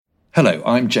Hello,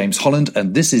 I'm James Holland,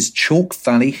 and this is Chalk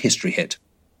Valley History Hit.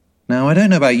 Now, I don't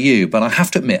know about you, but I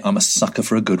have to admit I'm a sucker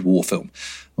for a good war film.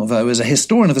 Although, as a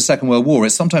historian of the Second World War,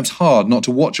 it's sometimes hard not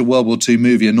to watch a World War II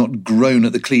movie and not groan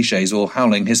at the clichés or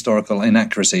howling historical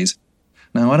inaccuracies.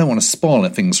 Now, I don't want to spoil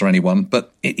things for anyone,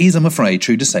 but it is, I'm afraid,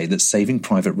 true to say that Saving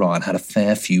Private Ryan had a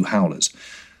fair few howlers.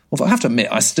 Although I have to admit,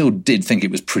 I still did think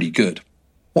it was pretty good.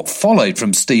 What followed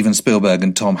from Steven Spielberg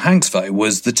and Tom Hanks, though,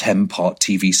 was the 10-part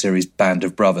TV series Band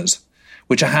of Brothers,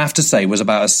 which I have to say was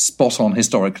about as spot-on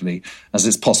historically as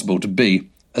it's possible to be,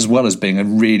 as well as being a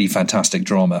really fantastic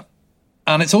drama.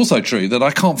 And it's also true that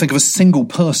I can't think of a single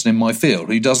person in my field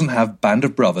who doesn't have Band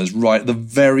of Brothers right at the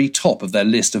very top of their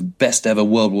list of best-ever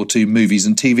World War II movies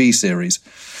and TV series.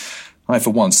 I, for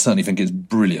one, certainly think it's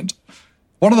brilliant.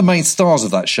 One of the main stars of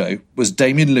that show was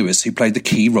Damian Lewis, who played the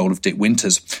key role of Dick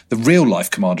Winters, the real-life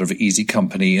commander of Easy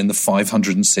Company in the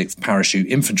 506th Parachute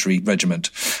Infantry Regiment.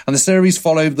 And the series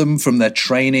followed them from their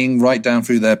training right down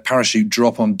through their parachute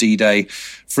drop on D-Day,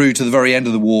 through to the very end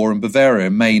of the war in Bavaria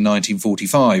in May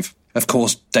 1945. Of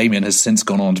course, Damian has since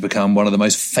gone on to become one of the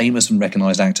most famous and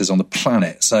recognised actors on the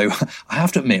planet, so I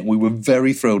have to admit we were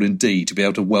very thrilled indeed to be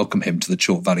able to welcome him to the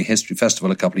Chalk Valley History Festival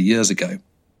a couple of years ago.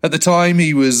 At the time,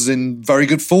 he was in very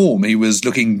good form. He was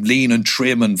looking lean and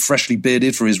trim and freshly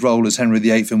bearded for his role as Henry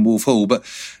VIII in Wolf Hall. But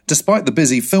despite the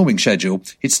busy filming schedule,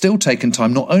 he'd still taken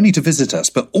time not only to visit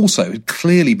us, but also had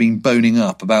clearly been boning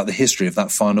up about the history of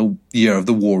that final year of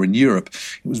the war in Europe.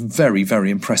 It was very,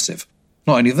 very impressive.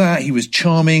 Not only that, he was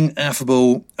charming,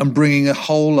 affable, and bringing a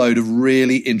whole load of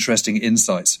really interesting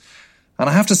insights. And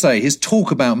I have to say, his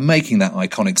talk about making that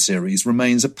iconic series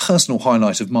remains a personal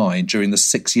highlight of mine during the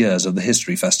 6 years of the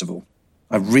History Festival.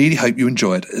 I really hope you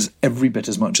enjoy it as every bit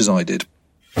as much as I did.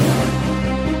 Come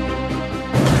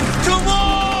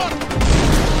on!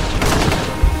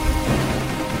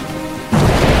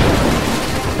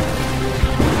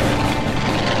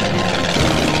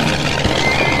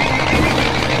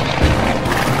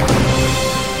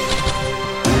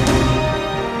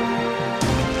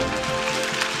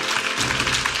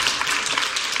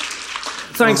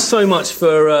 Thanks so much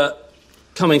for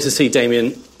coming to see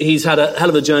Damian. He's had a hell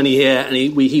of a journey here, and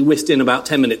he whisked in about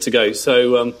 10 minutes ago,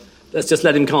 so let's just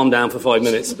let him calm down for 5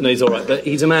 minutes. No, he's all right, but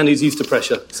he's a man who's used to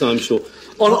pressure, so I'm sure.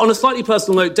 On a slightly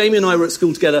personal note, Damian and I were at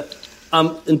school together,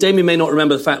 and Damian may not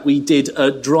remember the fact we did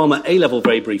drama A-level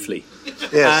very briefly.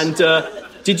 Yes. And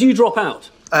did you drop out?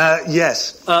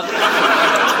 Yes.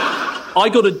 I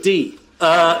got a D.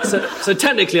 So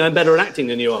technically I'm better at acting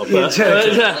than you are.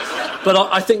 But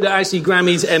I think that actually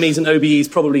Grammys, Emmys and OBEs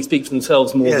probably speak for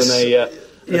themselves more than a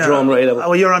drama A-level.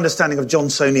 Well, your understanding of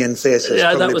Johnsonian theatre is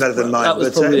probably better than mine,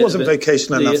 but it wasn't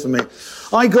vocational enough for me.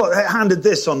 I got handed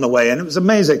this on the way, and it was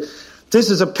amazing. This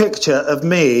is a picture of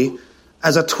me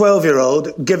as a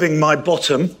 12-year-old giving my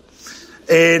bottom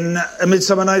in A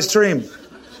Midsummer Night's Dream,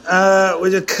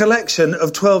 with a collection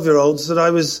of 12-year-olds that I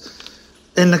was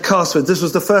in the cast with. This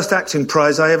was the first acting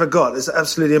prize I ever got. It's an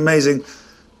absolutely amazing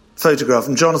photograph.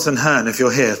 And Jonathan Hearn, if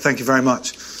you're here, thank you very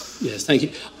much. Yes, thank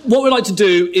you. What we'd like to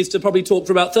do is to probably talk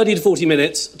for about 30 to 40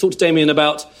 minutes, talk to Damian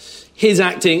about his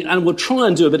acting, and we'll try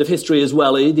and do a bit of history as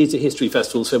well. It is a history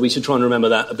festival, so we should try and remember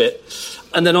that a bit.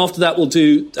 And then after that, we'll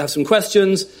have some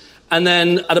questions, and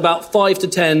then at about 5 to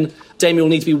 10, Damian will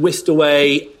need to be whisked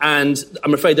away, and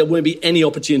I'm afraid there won't be any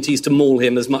opportunities to maul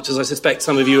him as much as I suspect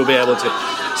some of you will be able to.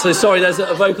 So sorry, there's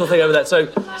a vocal thing over there. So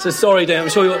sorry, Damian, I'm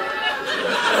sure you'll...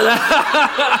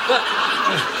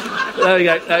 There we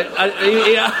go.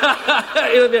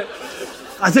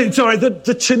 I think, sorry,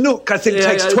 the Chinook, I think,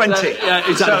 takes 20. Yeah,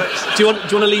 exactly. So do you want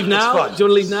to leave now? Do you want to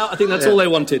leave now? I think that's all they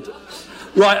wanted.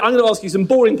 Right, I'm going to ask you some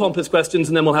boring, pompous questions,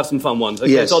 and then we'll have some fun ones.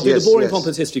 Okay? Yes, so I'll do the boring,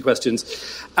 pompous history questions.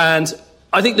 And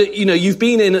I think that, you've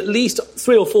been in at least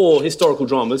 3 or 4 historical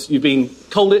dramas. You've been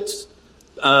Colditz,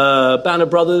 Band of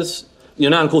Brothers, you're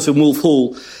now, of course, in Wolf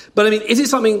Hall. But, I mean, is it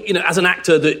something, as an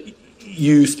actor that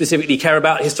you specifically care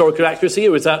about historical accuracy,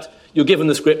 or is that you're given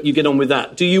the script, you get on with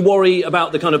that? Do you worry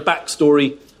about the kind of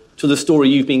backstory to the story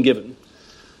you've been given?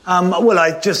 Well,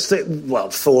 I just think,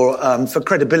 for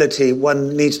credibility,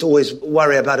 one needs to always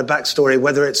worry about a backstory,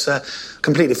 whether it's a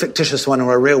completely fictitious one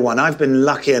or a real one. I've been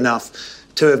lucky enough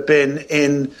to have been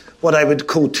in what I would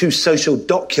call 2 social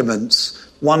documents.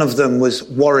 One of them was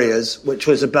Warriors, which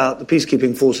was about the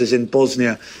peacekeeping forces in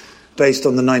Bosnia, based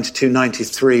on the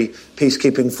 92-93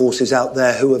 peacekeeping forces out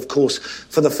there who, of course,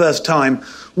 for the first time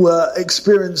were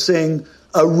experiencing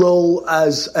a role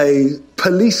as a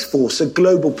police force, a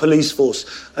global police force,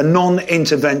 a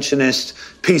non-interventionist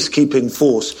peacekeeping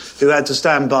force who had to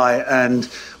stand by and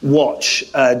watch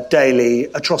daily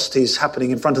atrocities happening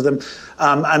in front of them.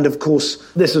 And of course,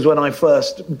 this is when I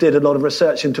first did a lot of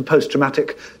research into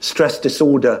post-traumatic stress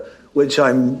disorder, which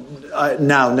I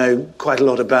now know quite a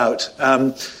lot about.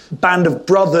 Band of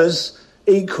Brothers,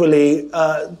 equally,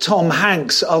 Tom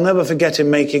Hanks, I'll never forget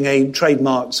him making a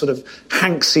trademark sort of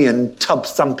Hanksian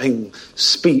tub-thumping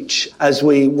speech as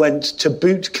we went to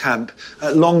boot camp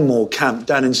at Longmoor Camp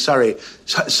down in Surrey,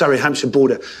 Hampshire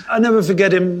border. I'll never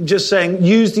forget him just saying,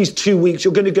 use these 2 weeks,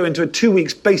 you're going to go into a 2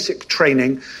 weeks basic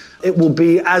training. It will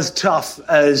be as tough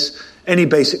as any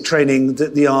basic training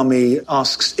that the army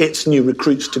asks its new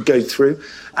recruits to go through,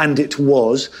 and it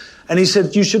was. And he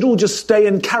said, you should all just stay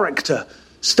in character,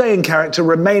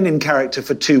 remain in character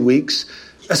for 2 weeks,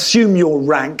 assume your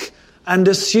rank, and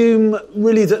assume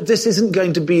really that this isn't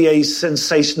going to be a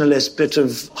sensationalist bit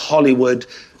of Hollywood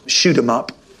shoot 'em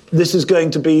up. This is going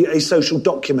to be a social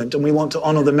document, and we want to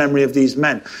honour the memory of these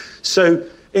men. So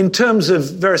in terms of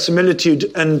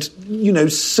verisimilitude and,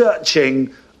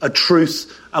 searching a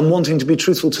truth and wanting to be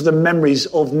truthful to the memories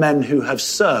of men who have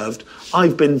served,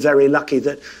 I've been very lucky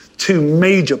that 2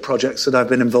 major projects that I've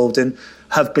been involved in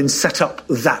have been set up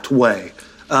that way.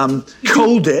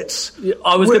 Colditz.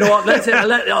 I was going to ask you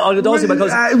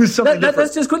about it was something different.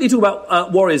 Let's just quickly talk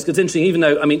about Warriors, because it's interesting, even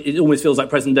though, it almost feels like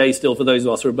present day still for those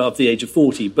of us who are above the age of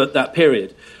 40, but that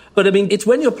period. But, it's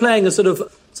when you're playing a sort of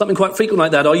something quite frequent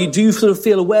like that, do you sort of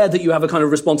feel aware that you have a kind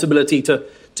of responsibility to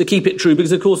keep it true?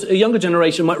 Because, of course, a younger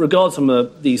generation might regard some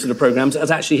of these sort of programmes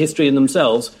as actually history in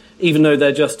themselves, even though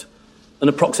they're just an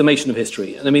approximation of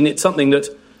history. And, it's something that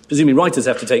presumably writers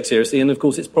have to take seriously, and, of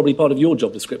course, it's probably part of your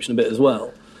job description a bit as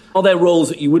well. Are there roles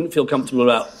that you wouldn't feel comfortable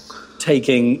about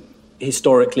taking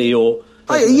historically or...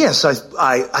 Yes,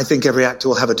 I think every actor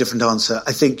will have a different answer.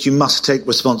 I think you must take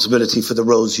responsibility for the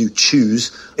roles you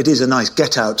choose. It is a nice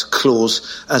get-out clause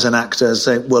as an actor,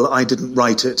 saying, well, I didn't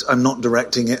write it, I'm not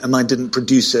directing it, and I didn't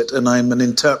produce it, and I'm an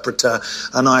interpreter,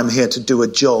 and I'm here to do a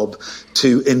job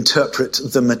to interpret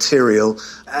the material.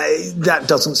 That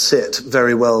doesn't sit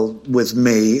very well with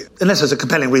me, unless there's a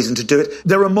compelling reason to do it.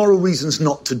 There are moral reasons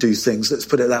not to do things, let's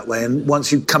put it that way, and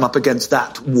once you come up against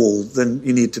that wall, then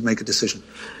you need to make a decision.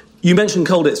 You mentioned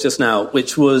Colditz just now,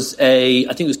 which was I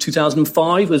think it was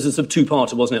 2005, it was a sort of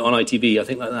two-parter, wasn't it, on ITV, I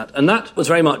think like that. And that was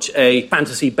very much a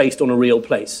fantasy based on a real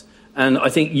place. And I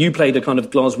think you played a kind of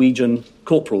Glaswegian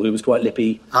corporal who was quite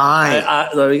lippy.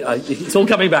 Aye. It's all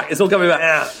coming back,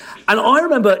 Yeah. And I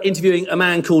remember interviewing a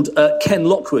man called Ken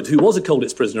Lockwood, who was a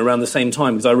Colditz prisoner around the same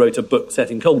time, because I wrote a book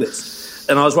set in Colditz.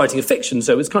 And I was writing a fiction,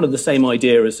 so it's kind of the same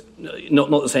idea as,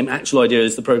 not the same actual idea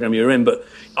as the programme you were in, but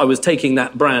I was taking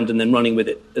that brand and then running with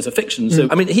it as a fiction. So,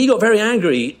 he got very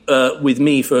angry with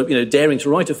me for, daring to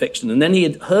write a fiction, and then he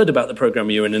had heard about the programme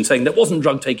you were in and saying there wasn't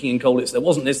drug-taking in Colditz, there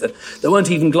wasn't this, there weren't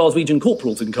even Glaswegian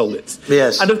corporals in Colditz.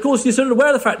 Yes. And, of course, you're sort of aware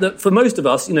of the fact that for most of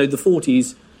us, the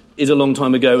 40s is a long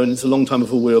time ago and it's a long time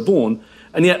before we were born,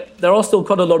 and yet there are still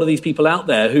quite a lot of these people out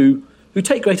there who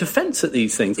take great offence at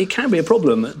these things. It can be a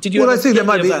problem. I think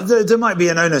there might be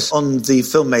an onus on the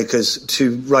filmmakers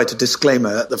to write a disclaimer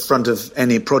at the front of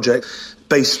any project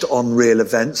based on real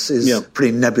events is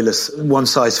pretty nebulous,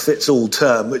 one-size-fits-all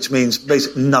term, which means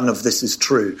basically none of this is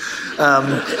true.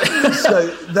 So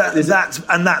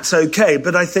that's okay.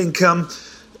 But I think...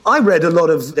 I read a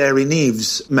lot of Derry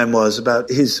Neve's memoirs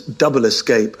about his double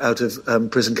escape out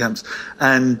of prison camps,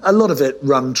 and a lot of it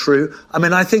rung true.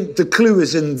 I think the clue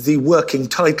is in the working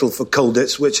title for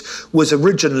Colditz, which was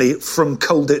originally From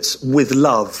Colditz with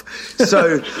Love.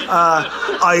 So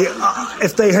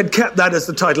if they had kept that as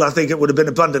the title, I think it would have been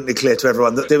abundantly clear to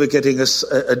everyone that they were getting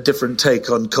a different take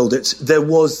on Colditz. There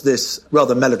was this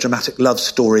rather melodramatic love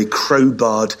story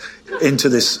crowbarred into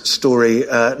this story,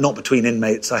 not between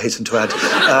inmates, I hasten to add.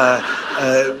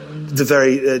 The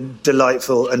very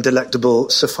delightful and delectable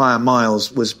Sophia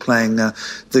Miles was playing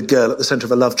the girl at the centre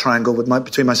of a love triangle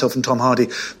between myself and Tom Hardy.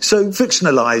 So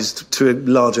fictionalised to a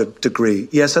larger degree,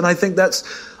 yes. And I think that's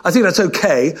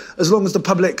okay as long as the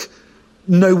public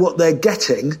know what they're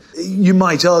getting. You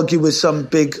might argue with some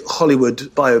big Hollywood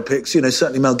biopics.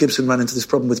 Certainly Mel Gibson ran into this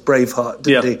problem with Braveheart,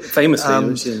 didn't he?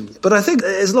 Famously. But I think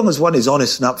as long as one is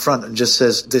honest and upfront and just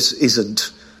says this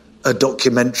isn't a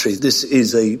documentary, this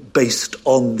is based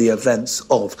on the events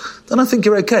of, then I think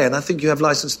you're okay, and I think you have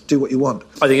license to do what you want.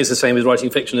 I think it's the same as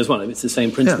writing fiction as well. It's the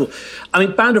same principle. Yeah.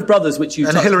 Band of Brothers, which you...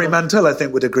 And Hilary Mantel, I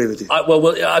think, would agree with you.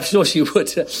 Well, I'm sure she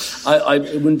would. It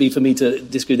wouldn't be for me to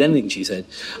disagree with anything she said.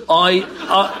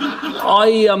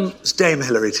 It's Dame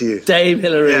Hilary to you. Dame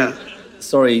Hilary. Yeah.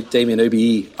 Sorry, Damian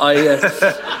OBE.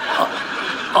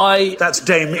 That's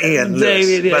Dame Ian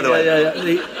Lewis, by the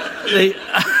way.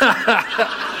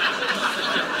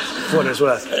 For what it's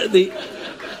worth. It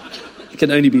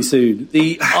can only be sued.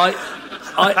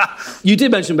 You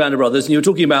did mention Band of Brothers, and you were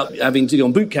talking about having to go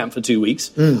on boot camp for 2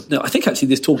 weeks. Now, I think actually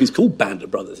this talk is called Band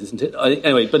of Brothers, isn't it?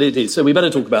 Anyway, but it is, so we better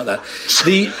talk about that. Should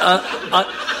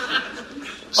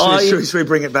we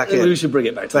bring it back in? We should bring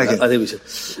it back to that. I think we should.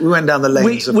 We went down the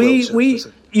lanes of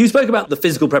Wiltshire. You spoke about the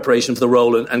physical preparation for the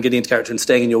role and getting into character and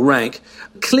staying in your rank.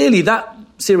 Clearly, that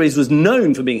series was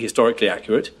known for being historically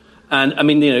accurate. And, I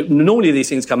mean, normally these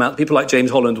things come out, people like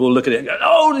James Holland will look at it and go,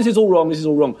 oh, this is all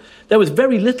wrong. There was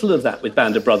very little of that with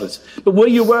Band of Brothers. But were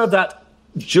you aware of that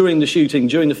during the shooting,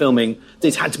 during the filming?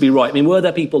 This had to be right. I mean, were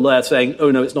there people there saying,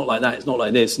 oh, no, it's not like that, it's not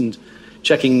like this, and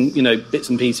checking, bits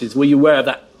and pieces? Were you aware of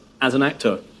that as an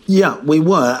actor? Yeah, we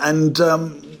were. And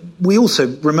we also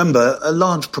remember a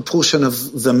large proportion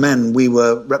of the men we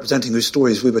were representing, whose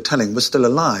stories we were telling, were still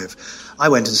alive. I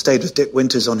went and stayed with Dick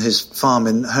Winters on his farm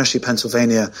in Hershey,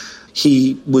 Pennsylvania.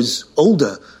 He was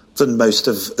older than most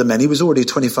of the men. He was already a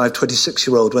 25,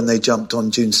 26-year-old when they jumped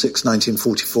on June 6,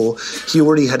 1944. He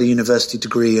already had a university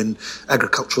degree in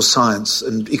agricultural science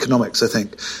and economics, I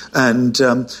think. And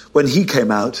when he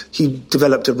came out, he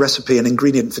developed a recipe, an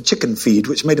ingredient for chicken feed,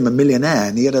 which made him a millionaire.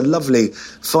 And he had a lovely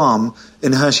farm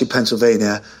in Hershey,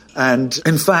 Pennsylvania. And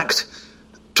in fact,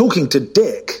 talking to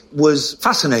Dick was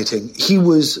fascinating. He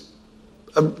was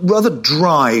a rather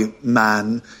dry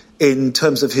man in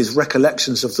terms of his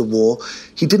recollections of the war.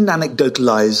 He didn't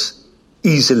anecdotalize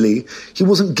easily. He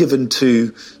wasn't given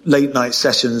to late-night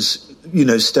sessions,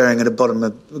 staring at a bottom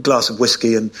of a glass of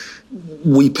whiskey and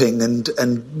weeping and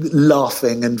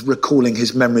laughing and recalling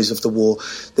his memories of the war.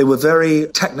 They were very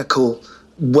technical,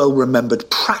 well-remembered,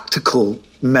 practical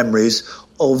memories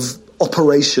of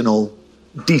operational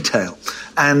detail.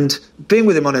 And being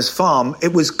with him on his farm,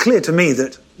 it was clear to me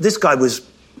that this guy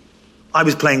I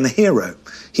was playing the hero.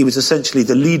 He was essentially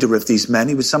the leader of these men.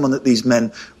 He was someone that these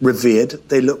men revered.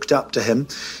 They looked up to him.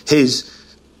 His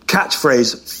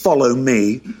catchphrase, "Follow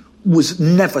me," was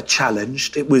never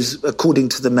challenged. It was, according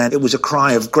to the men, it was a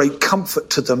cry of great comfort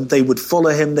to them. They would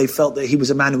follow him. They felt that he was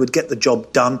a man who would get the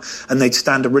job done, and they'd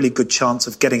stand a really good chance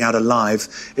of getting out alive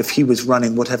if he was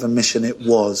running whatever mission it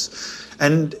was.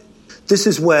 And this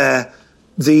is where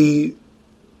to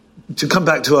come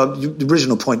back to our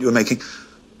original point you were making,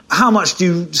 how much do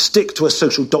you stick to a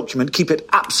social document, keep it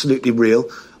absolutely real,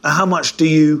 and how much do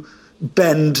you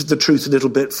bend the truth a little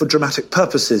bit for dramatic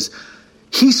purposes?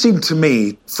 He seemed to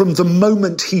me, from the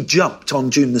moment he jumped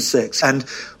on June the 6th, and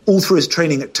all through his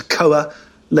training at Toccoa,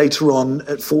 later on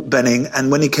at Fort Benning, and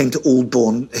when he came to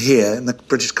Aldbourne here in the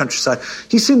British countryside,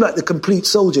 he seemed like the complete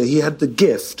soldier. He had the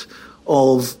gift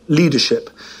of leadership.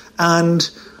 And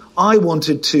I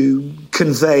wanted to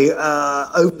convey,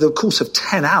 over the course of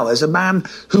 10 hours, a man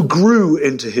who grew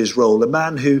into his role, a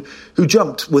man who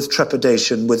jumped with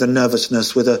trepidation, with a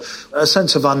nervousness, with a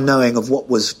sense of unknowing of what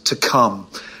was to come.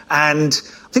 And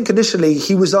I think initially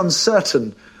he was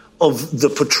uncertain of the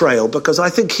portrayal, because I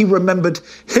think he remembered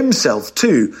himself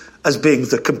too as being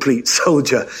the complete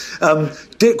soldier.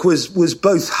 Dick was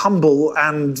both humble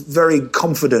and very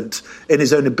confident in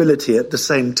his own ability at the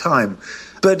same time.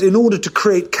 But in order to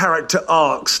create character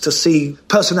arcs, to see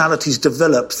personalities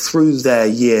develop through their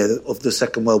year of the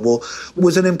Second World War,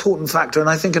 was an important factor, and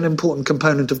I think an important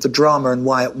component of the drama and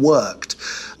why it worked.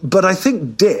 But I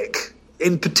think Dick,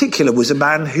 in particular, was a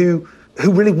man who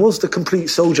really was the complete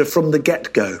soldier from the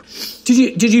get-go.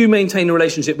 Did you maintain a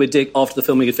relationship with Dick after the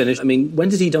filming had finished? I mean, when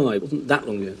did he die? It wasn't that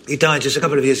long ago. He died just a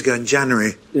couple of years ago in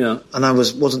January. Yeah. And I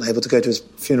wasn't able to go to his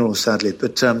funeral, sadly.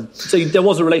 But so there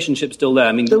was a relationship still there?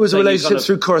 I mean, there was a relationship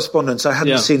through correspondence. I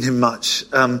hadn't seen him much.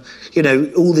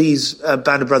 All these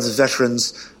Band of Brothers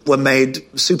veterans were made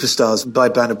superstars by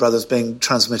Band of Brothers being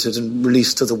transmitted and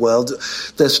released to the world.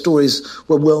 Their stories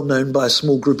were well known by a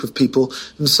small group of people,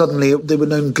 and suddenly they were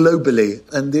known globally,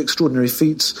 and the extraordinary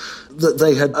feats that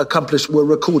they had accomplished were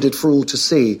recorded for all to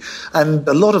see. And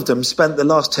a lot of them spent the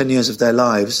last 10 years of their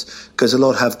lives, because a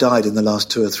lot have died in the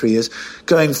last 2 or 3 years,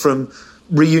 going from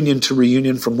reunion to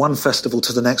reunion, from one festival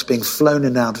to the next, being flown in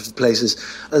and out of places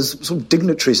as sort of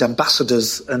dignitaries,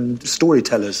 ambassadors and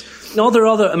storytellers. Now, are there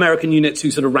other American units who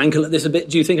sort of rankle at this a bit,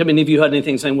 do you think? I mean, have you heard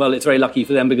anything saying, well, it's very lucky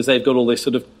for them because they've got all this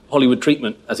sort of Hollywood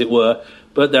treatment, as it were,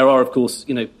 but there are, of course,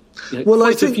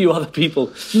 Quite a few other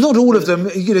people. Not all of them.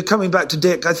 Coming back to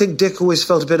Dick, I think Dick always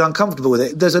felt a bit uncomfortable with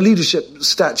it. There's a leadership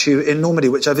statue in Normandy,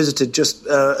 which I visited just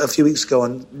a few weeks ago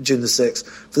on June the 6th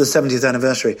for the 70th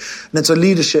anniversary. And it's a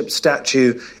leadership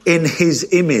statue in his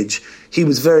image. He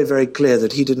was very, very clear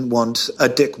that he didn't want a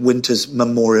Dick Winters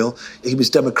memorial. He was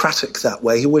democratic that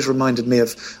way. He always reminded me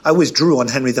of... I always drew on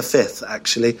Henry V,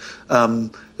 actually.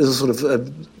 There's a sort of...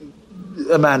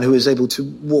 a man who is able to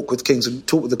walk with kings and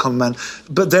talk with the common man.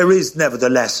 But there is,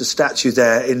 nevertheless, a statue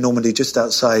there in Normandy just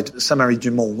outside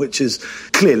Saint-Marie-du-Mont, which is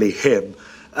clearly him.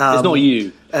 It's not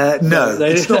you. No,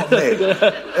 it's not me.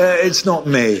 It's not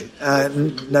me.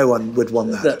 No one would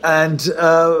want that.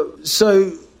 And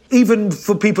so... even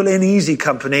for people in easy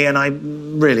company, and I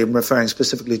really am referring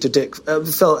specifically to Dick,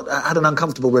 had an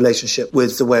uncomfortable relationship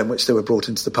with the way in which they were brought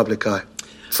into the public eye.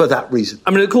 For that reason.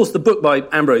 I mean, of course, the book by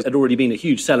Ambrose had already been a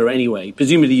huge seller anyway.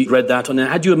 Presumably you read that. And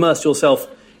had you immersed yourself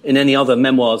in any other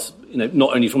memoirs,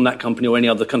 not only from that company or any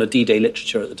other kind of D-Day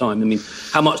literature at the time? I mean,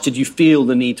 how much did you feel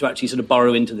the need to actually sort of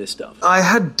burrow into this stuff? I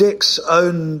had Dick's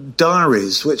own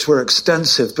diaries, which were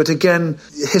extensive. But again,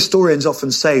 historians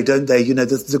often say, don't they,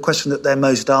 the question that they're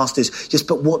most asked is, yes,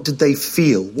 but what did they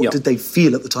feel? What did they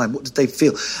feel at the time? What did they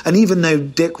feel? And even though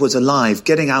Dick was alive,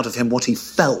 getting out of him what he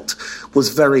felt was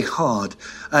very hard.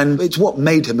 And it's what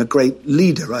made him a great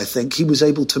leader, I think. He was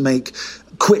able to make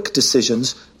quick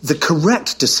decisions, the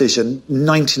correct decision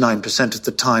 99% of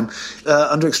the time,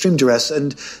 under extreme duress,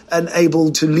 and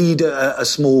able to lead a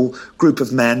small group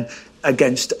of men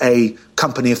against a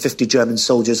company of 50 German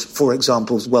soldiers, for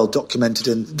example, is well documented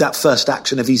in that first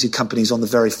action of Easy Companies on the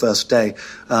very first day,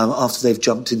 after they've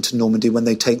jumped into Normandy, when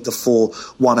they take the 4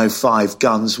 105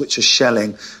 guns which are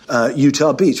shelling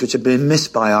Utah Beach, which had been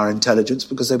missed by our intelligence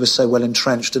because they were so well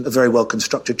entrenched in a very well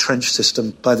constructed trench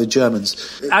system by the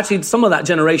Germans. Actually, some of that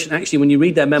generation, when you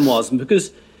read their memoirs, and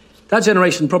because that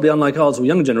generation, probably unlike ours or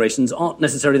younger generations, aren't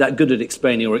necessarily that good at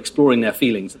explaining or exploring their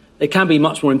feelings. They can be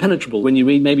much more impenetroable when you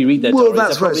read their diaries. Well,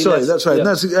 that's right. Sorry, that's right.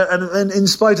 Yeah. And in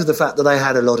spite of the fact that I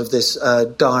had a lot of this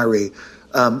diary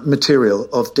material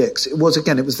of Dick's, it was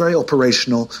very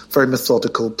operational, very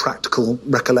methodical, practical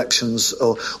recollections,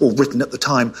 or written at the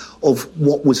time, of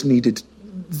what was needed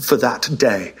for that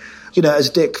day. As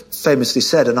Dick famously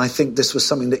said, and I think this was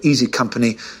something that Easy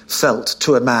Company felt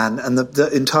to a man, and the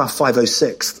entire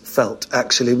 506th felt,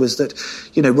 actually, was that,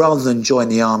 rather than join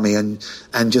the army and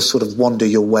just sort of wander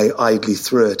your way idly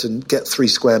through it and get 3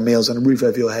 square meals and a roof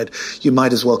over your head, you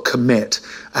might as well commit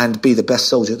and be the best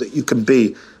soldier that you can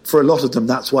be. For a lot of them,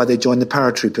 that's why they joined the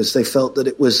paratroopers. They felt that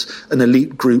it was an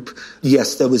elite group.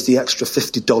 Yes, there was the extra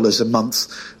 $50 a month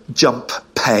jump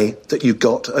pay that you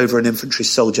got over an infantry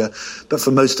soldier. But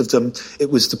for most of them, it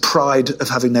was the pride of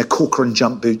having their Corcoran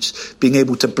jump boots, being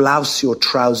able to blouse your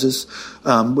trousers,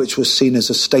 which was seen as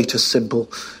a status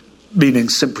symbol. Meaning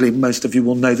simply, most of you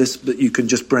will know this, but you can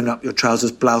just bring up your trousers,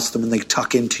 blouse them, and they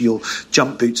tuck into your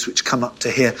jump boots, which come up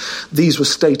to here. These were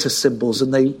status symbols,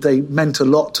 and they meant a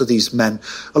lot to these men.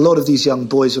 A lot of these young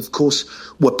boys, of course,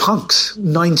 were punks.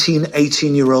 19,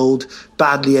 18-year-old,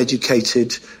 badly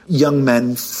educated young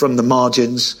men from the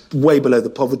margins, way below the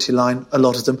poverty line, a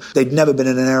lot of them. They'd never been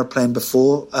in an aeroplane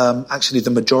before, actually the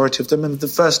majority of them. And the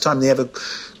first time they ever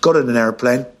got in an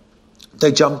aeroplane,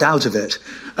 they jumped out of it.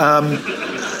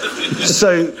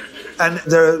 And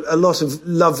there are a lot of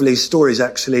lovely stories,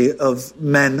 actually, of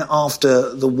men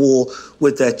after the war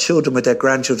with their children, with their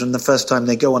grandchildren. The first time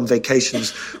they go on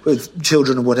vacations with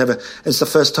children or whatever, it's the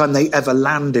first time they ever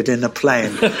landed in a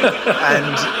plane.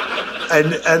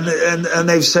 And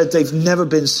they've said they've never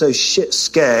been so shit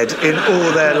scared in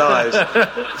all their lives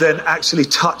than actually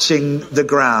touching the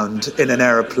ground in an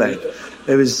aeroplane.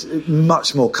 It was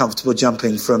much more comfortable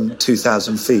jumping from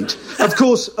 2,000 feet. Of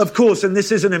course, and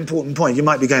this is an important point. You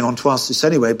might be going on to ask this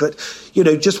anyway, but,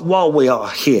 just while we are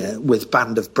here with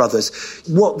Band of Brothers,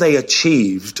 what they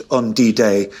achieved on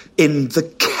D-Day in the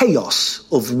chaos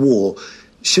of war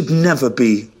should never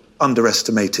be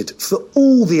underestimated. For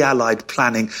all the Allied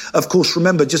planning, of course,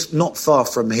 remember, just not far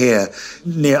from here,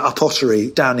 near Up Ottery,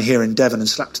 down here in Devon and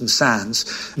Slapton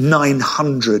Sands,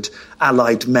 900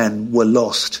 Allied men were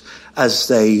lost as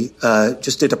they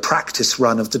just did a practice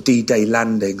run of the D-Day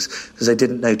landings, because they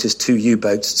didn't notice 2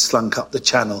 U-boats slunk up the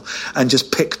channel and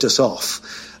just picked us off.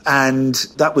 And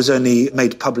that was only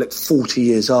made public 40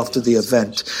 years after the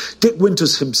event. Dick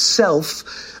Winters himself,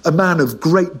 a man of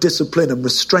great discipline and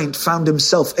restraint, found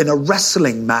himself in a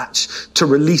wrestling match to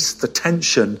release the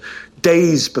tension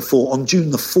days before, on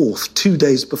June the 4th, 2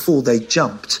 days before they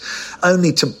jumped,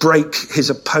 only to break his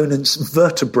opponent's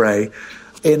vertebrae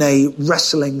In a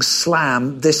wrestling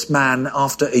slam, this man,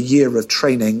 after a year of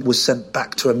training, was sent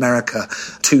back to America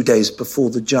 2 days before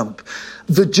the jump.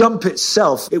 The jump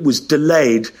itself, it was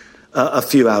delayed a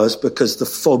few hours because the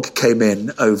fog came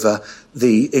in over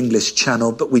the English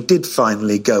Channel, but we did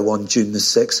finally go on June the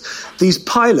 6th. These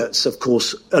pilots, of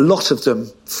course, a lot of them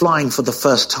flying for the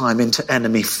first time into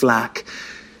enemy flak,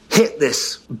 hit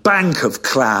this bank of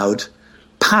cloud,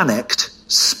 panicked,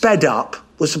 sped up,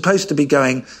 was supposed to be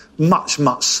going much,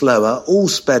 much slower, all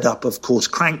sped up, of course,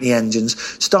 cranked the engines,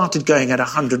 started going at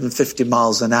 150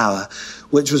 miles an hour,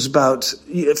 which was about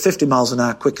 50 miles an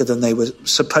hour quicker than they were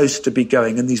supposed to be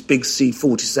going in these big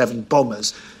C-47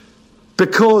 bombers.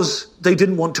 Because they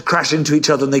didn't want to crash into each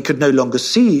other and they could no longer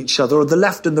see each other, or the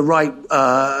left and the right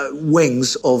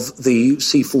wings of the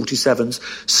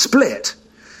C-47s split.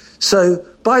 So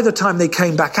by the time they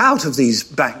came back out of these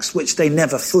banks, which they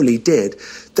never fully did,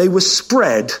 they were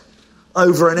spread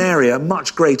over an area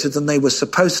much greater than they were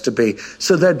supposed to be.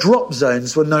 So their drop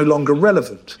zones were no longer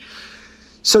relevant.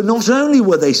 So not only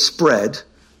were they spread,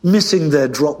 missing their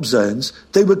drop zones,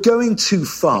 they were going too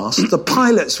fast. The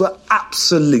pilots were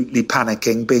absolutely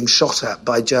panicking, being shot at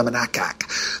by German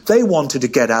ACAC. They wanted to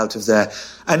get out of there,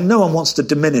 and no one wants to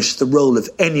diminish the role of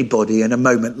anybody in a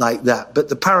moment like that. But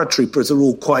the paratroopers are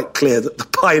all quite clear that the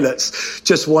pilots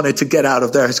just wanted to get out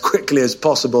of there as quickly as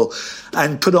possible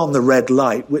and put on the red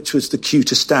light, which was the cue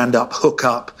to stand up, hook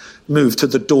up, move to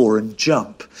the door and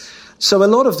jump. So a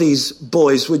lot of these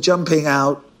boys were jumping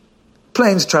out,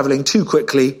 planes travelling too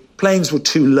quickly, planes were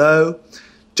too low,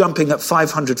 jumping at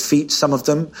 500 feet, some of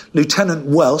them. Lieutenant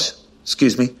Welsh,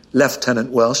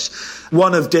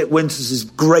 one of Dick Winters'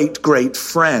 great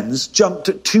friends, jumped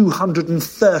at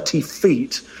 230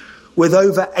 feet with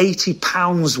over 80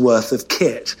 pounds worth of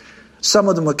kit. Some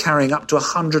of them were carrying up to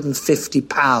 150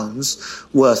 pounds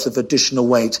worth of additional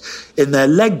weight in their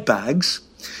leg bags.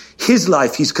 His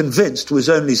life, he's convinced, was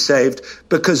only saved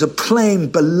because a plane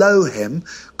below him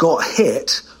got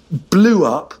hit, blew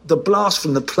up. The blast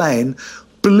from the plane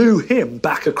blew him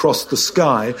back across the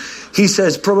sky. He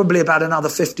says probably about another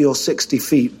 50 or 60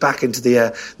 feet back into the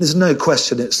air. There's no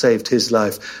question it saved his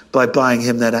life by buying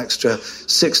him that extra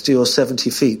 60 or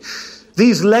 70 feet.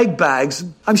 These leg bags,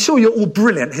 I'm sure you're all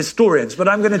brilliant historians, but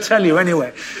I'm going to tell you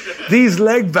anyway. These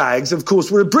leg bags, of course,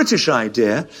 were a British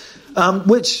idea,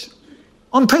 which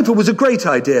on paper was a great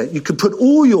idea. You could put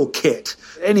all your kit,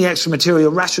 any extra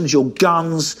material, rations, your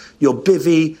guns, your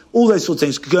bivvy, all those sort of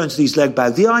things could go into these leg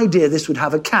bags. The idea this would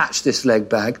have a catch, this leg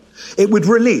bag. It would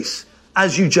release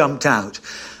as you jumped out.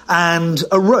 And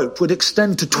a rope would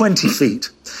extend to 20 feet.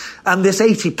 And this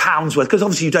 80 pounds worth, because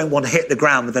obviously you don't want to hit the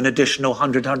ground with an additional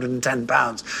 100, 110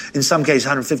 pounds. In some cases,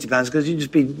 150 pounds, because you'd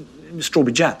just be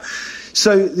strawberry jam.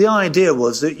 So the idea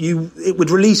was that it would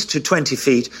release to 20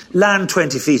 feet, land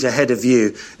 20 feet ahead of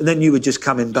you, and then you would just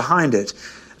come in behind it.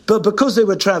 But because they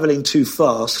were travelling too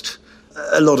fast,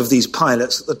 a lot of these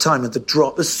pilots at the time of the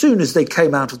drop, as soon as they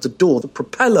came out of the door, the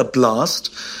propeller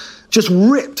blast just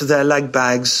ripped their leg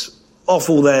bags off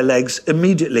all their legs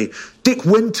immediately. Dick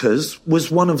Winters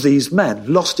was one of these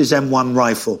men, lost his M1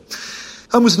 rifle,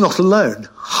 and was not alone.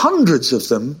 Hundreds of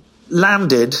them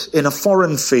landed in a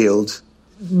foreign field,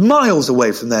 miles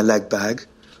away from their leg bag,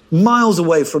 miles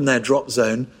away from their drop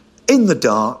zone, in the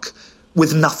dark,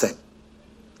 with nothing.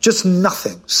 Just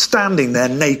nothing, standing there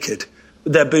naked,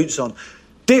 with their boots on.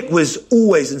 Dick was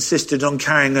always insisted on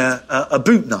carrying a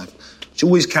boot knife, which he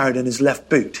always carried in his left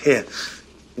boot, here.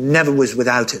 He never was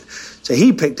without it. So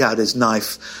he picked out his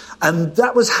knife, and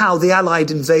that was how the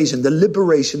Allied invasion, the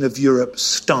liberation of Europe,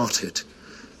 started.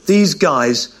 These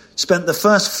guys spent the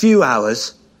first few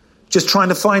hours just trying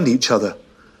to find each other.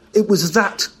 It was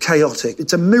that chaotic.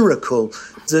 It's a miracle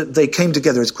that they came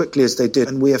together as quickly as they did,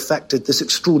 and we effected this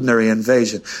extraordinary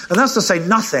invasion. And that's to say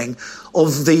nothing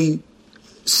of the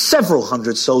several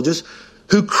hundred soldiers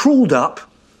who crawled up,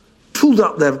 pulled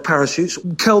up their parachutes,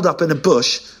 curled up in a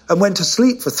bush, and went to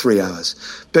sleep for 3 hours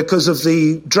because of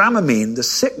the Dramamine, the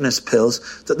sickness pills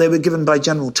that they were given by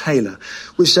General Taylor,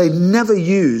 which they never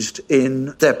used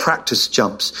in their practice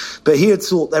jumps. But he had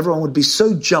thought everyone would be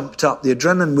so jumped up, the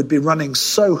adrenaline would be running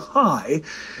so high,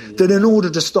 that in order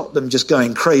to stop them just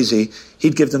going crazy,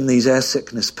 he'd give them these air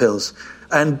sickness pills.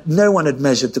 And no one had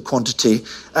measured the quantity.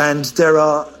 And there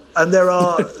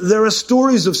are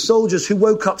stories of soldiers who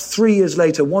woke up 3 years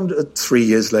later, 3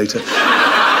 years later,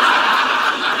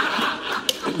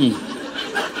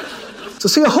 to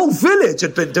see a whole village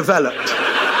had been developed.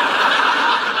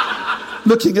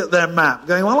 Looking at their map,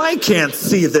 going, well, I can't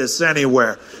see this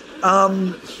anywhere.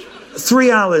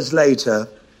 3 hours later,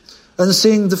 and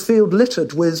seeing the field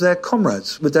littered with their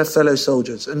comrades, with their fellow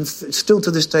soldiers, and still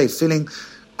to this day feeling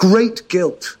great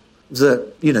guilt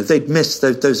that, they'd missed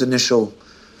those initial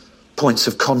points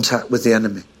of contact with the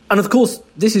enemy. And of course,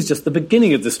 this is just the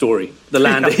beginning of the story, the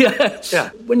landing. Yeah.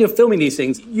 When you're filming these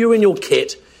things, you're in your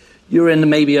kit, you're in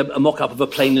maybe a mock-up of a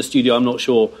plane in the studio, I'm not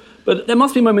sure. But there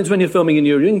must be moments when you're filming and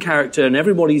you're in character and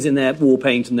everybody's in their war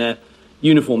paint and their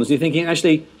uniforms, and you're thinking,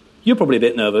 actually, you're probably a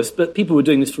bit nervous, but people were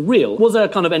doing this for real. Was there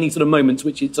kind of any sort of moments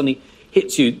which it suddenly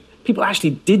hits you? People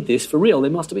actually did this for real. They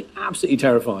must have been absolutely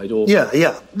terrified. Or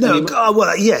Yeah. No,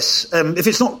 well, yes. If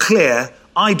it's not clear,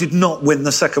 I did not win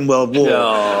the Second World War.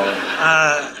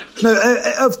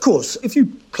 Of course, if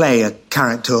you play a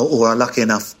character or are lucky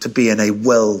enough to be in a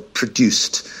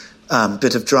well-produced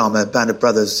bit of drama, Band of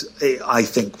Brothers, I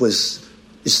think was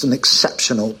just an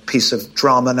exceptional piece of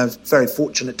drama, and I was very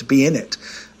fortunate to be in it.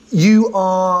 You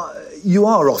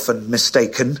are often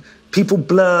mistaken. People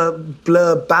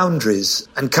blur boundaries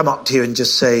and come up to you and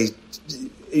just say,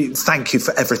 "Thank you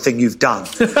for everything you've done."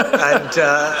 And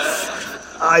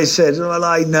I said, "Well,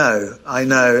 I know. I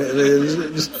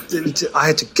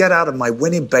had to get out of my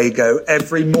Winnebago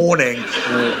every morning,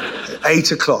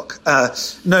 8 o'clock."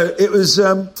 No, it was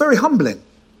very humbling.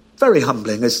 Very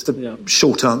humbling is the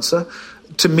short answer.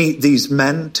 To meet these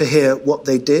men, to hear what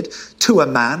they did. To a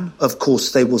man, of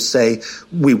course, they will say,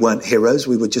 we weren't heroes,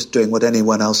 we were just doing what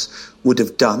anyone else would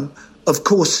have done. Of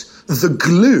course, the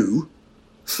glue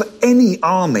for any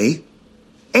army,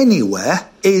 anywhere,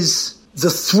 is the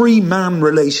three-man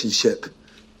relationship.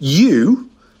 You,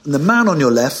 and the man on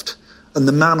your left, and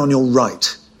the man on your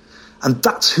right. And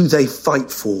that's who they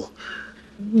fight for.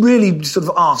 Really sort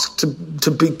of asked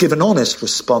to give an honest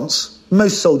response.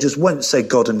 Most soldiers won't say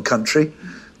God and country.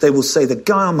 They will say the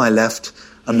guy on my left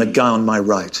and the guy on my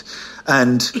right.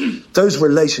 And those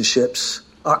relationships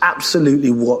are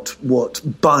absolutely what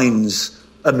binds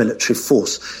a military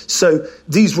force. So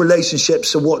these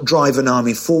relationships are what drive an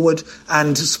army forward,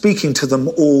 and speaking to them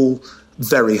all,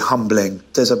 very humbling.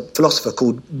 There's a philosopher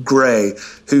called Gray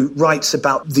who writes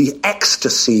about the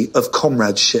ecstasy of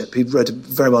comradeship. He wrote a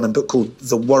very well-known book called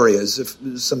The Warriors, if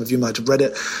some of you might have read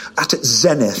it. At its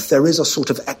zenith, there is a sort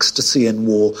of ecstasy in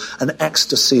war, an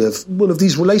ecstasy of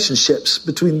these relationships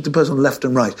between the person on the left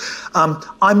and right.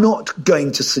 I'm not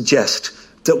going to suggest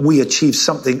that we achieved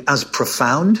something as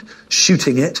profound,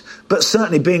 shooting it, but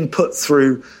certainly being put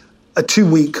through a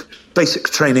 2-week basic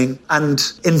training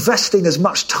and investing as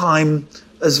much time,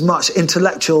 as much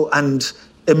intellectual and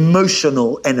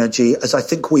emotional energy as I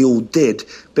think we all did,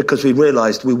 because we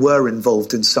realised we were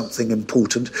involved in something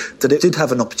important, that it did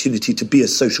have an opportunity to be a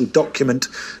social document,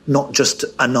 not just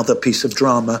another piece of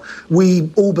drama.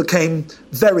 We all became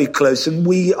very close, and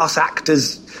we, us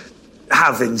actors,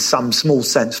 have in some small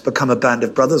sense become a band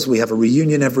of brothers. We have a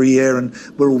reunion every year and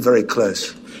we're all very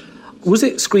close. Was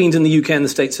it screened in the UK and the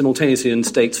States simultaneously, and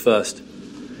States first?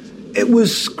 It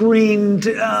was screened,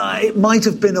 it might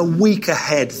have been a week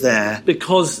ahead there.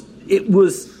 Because it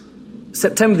was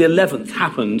September the 11th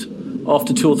happened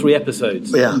after 2 or 3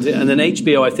 episodes. Yeah. And then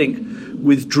HBO, I think,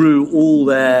 withdrew all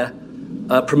their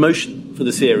promotion for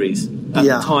the series at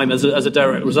the time as a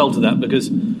direct result of that, because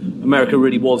America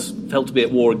really felt to be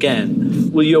at war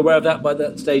again. Were you aware of that by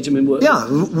that stage? I mean, yeah,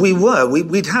 we were.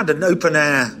 We'd had an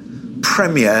open-air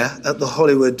premiere at the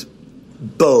Hollywood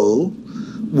Bowl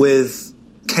with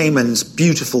Cayman's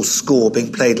beautiful score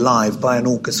being played live by an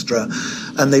orchestra,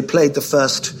 and they played the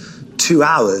first 2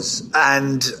 hours,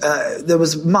 and there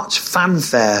was much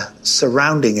fanfare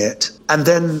surrounding it. And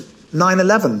then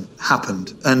 9/11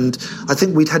 happened, and I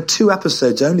think we'd had 2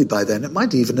 episodes only by then. It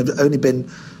might even have only been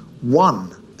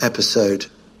 1 episode.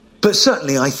 But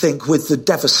certainly I think with the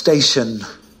devastation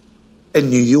in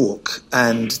New York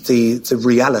and the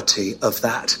reality of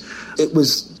that, it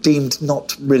was deemed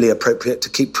not really appropriate to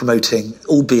keep promoting,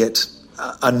 albeit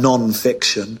a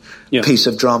non-fiction piece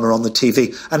of drama on the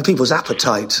TV. And people's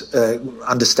appetite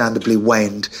understandably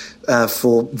waned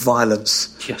for violence.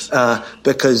 Yes.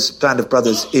 Because Band of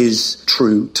Brothers is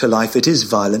true to life. It is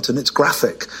violent and it's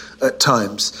graphic at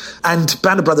times. And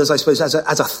Band of Brothers, I suppose, as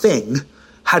a thing,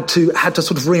 had to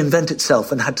sort of reinvent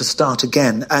itself and had to start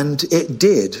again. And it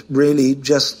did, really,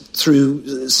 just through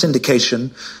syndication,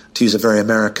 to use a very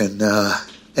American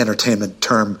entertainment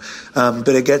term, but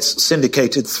it gets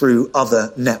syndicated through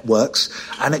other networks,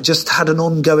 and it just had an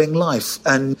ongoing life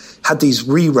and had these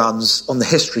reruns on the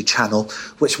History Channel,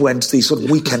 which went these sort of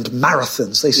weekend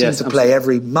marathons. They seemed to play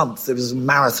every month. There was a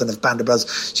marathon of Band of Brothers.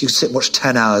 So you could sit and watch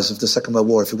 10 hours of the Second World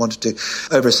War if you wanted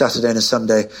to, over a Saturday and a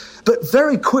Sunday. But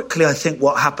very quickly, I think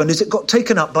what happened is it got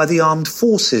taken up by the armed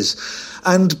forces.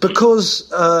 And because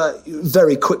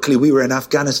very quickly we were in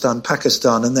Afghanistan,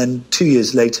 Pakistan, and then 2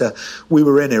 years later we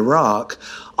were in Iraq,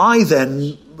 I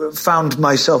then found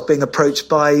myself being approached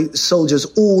by soldiers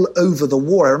all over the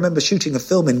war. I remember shooting a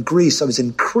film in Greece. I was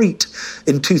in Crete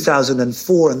in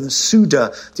 2004, and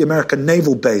Suda, the American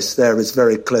naval base there, is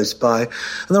very close by. And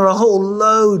there were a whole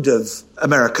load of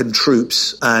American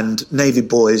troops and Navy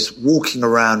boys walking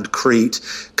around Crete,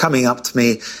 coming up to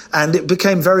me, and it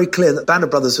became very clear that Band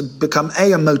of Brothers had become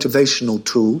a motivational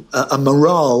tool, a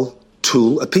morale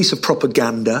tool, a piece of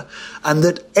propaganda, and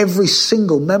that every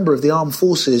single member of the armed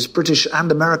forces, British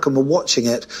and American, were watching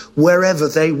it wherever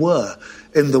they were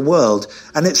in the world.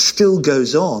 And it still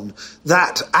goes on.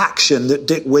 That action that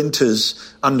Dick Winters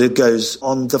undergoes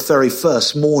on the very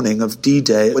first morning of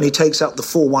D-Day, when he takes out the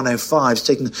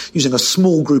 4-105s, using a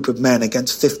small group of men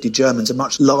against 50 Germans, a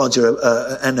much larger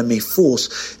enemy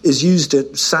force, is used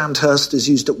at Sandhurst, is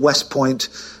used at West Point.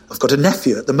 I've got a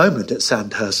nephew at the moment at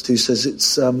Sandhurst who says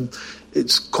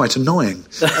it's quite annoying.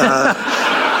 So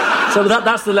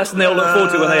that's the lesson they all look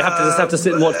forward to when they have to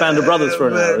sit and watch Band of Brothers for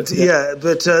an hour. Yeah,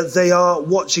 but they are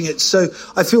watching it. So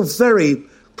I feel very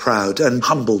proud and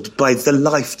humbled by the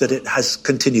life that it has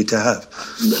continued to have.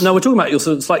 Now, we're talking about your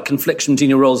sort of slight confliction between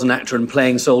your role as an actor and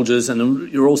playing soldiers,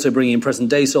 and you're also bringing in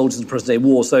present-day soldiers and present-day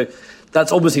war. So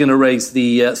that's obviously going to raise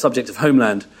the subject of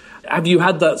Homeland. Have you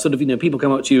had that sort of, people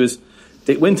come up to you as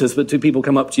Dick Winters, but do people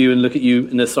come up to you and look at you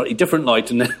in a slightly different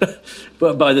light and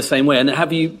but by the same way? And how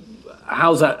do you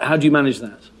manage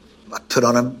that? I put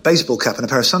on a baseball cap and a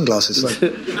pair of sunglasses.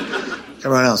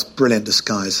 Everyone else, brilliant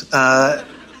disguise. They're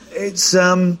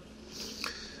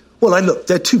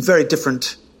two very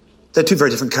different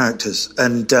characters,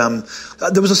 and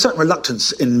there was a certain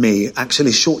reluctance in me,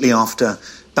 actually, shortly after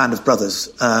Band of Brothers,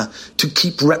 to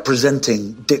keep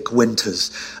representing Dick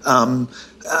Winters,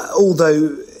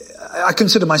 although I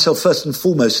consider myself first and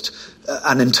foremost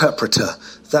an interpreter.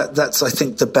 That's, I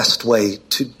think, the best way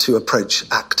to approach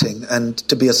acting, and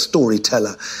to be a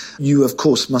storyteller. You, of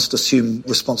course, must assume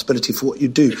responsibility for what you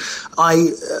do.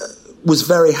 I was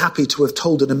very happy to have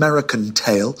told an American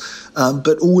tale,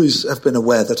 but always have been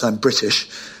aware that I'm British,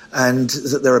 and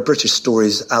that there are British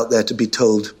stories out there to be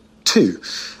told too.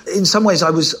 In some ways,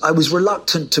 I was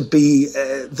reluctant to be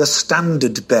the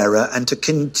standard bearer and to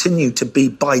continue to be,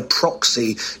 by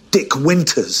proxy, Dick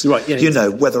Winters. Right, yeah,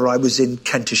 whether I was in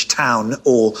Kentish Town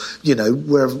or,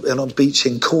 we're on a beach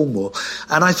in Cornwall.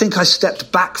 And I think I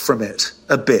stepped back from it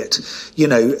a bit,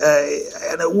 and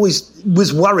I always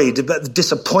was worried about the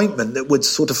disappointment that would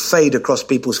sort of fade across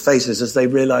people's faces as they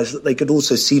realised that they could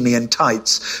also see me in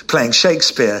tights playing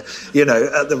Shakespeare,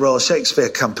 at the Royal Shakespeare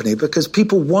Company, because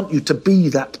people want you to be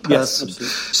that person. Yes, absolutely.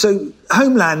 So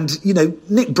Homeland,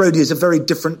 Nick Brody is a very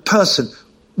different person.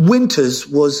 Winters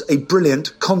was a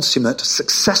brilliant, consummate,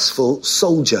 successful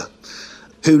soldier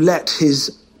who let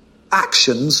his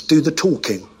actions do the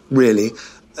talking, really.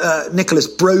 Nicholas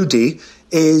Brody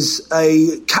is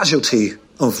a casualty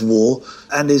of war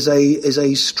and is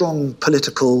a strong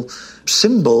political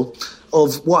symbol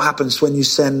of what happens when you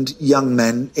send young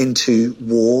men into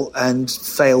war and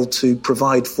fail to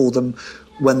provide for them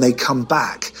when they come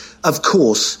back. Of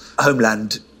course,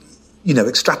 Homeland,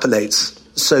 extrapolates.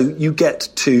 So you get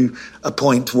to a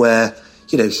point where,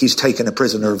 he's taken a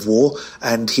prisoner of war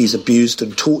and he's abused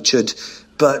and tortured,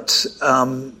 but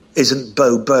isn't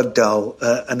Bo Bergdahl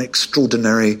an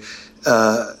extraordinary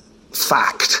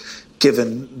fact,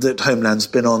 given that Homeland's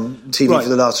been on TV for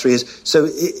the last 3 years? So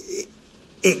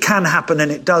it can happen,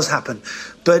 and it does happen.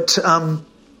 But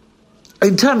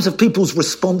in terms of people's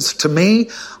response to me,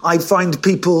 I find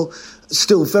people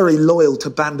still very loyal to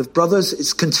Band of Brothers.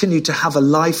 It's continued to have a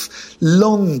life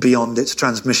long beyond its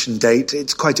transmission date.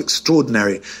 It's quite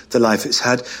extraordinary, the life it's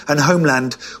had. And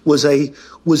Homeland was an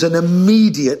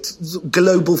immediate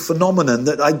global phenomenon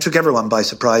that I took everyone by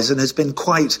surprise, and has been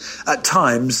quite, at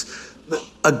times,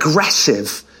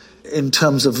 aggressive in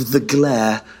terms of the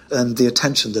glare and the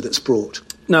attention that it's brought.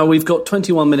 Now, we've got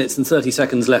 21 minutes and 30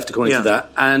 seconds left, according to that.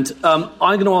 And I'm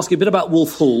going to ask you a bit about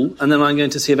Wolf Hall, and then I'm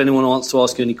going to see if anyone wants to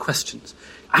ask you any questions.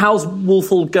 How's Wolf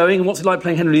Hall going, and what's it like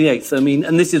playing Henry VIII? I mean,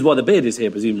 and this is why the beard is here,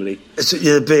 presumably. It's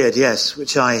the beard, yes,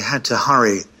 which I had to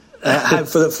hurry.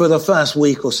 For the first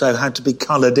week or so, had to be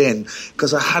coloured in,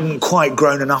 because I hadn't quite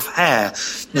grown enough hair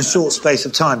in a short space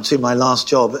of time between my last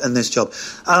job and this job.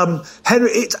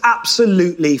 Henry, it's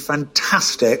absolutely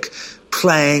fantastic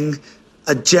playing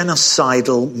a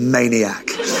genocidal maniac.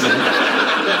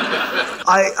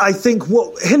 I think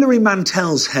what Hilary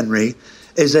Mantel's Henry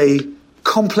is a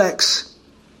complex,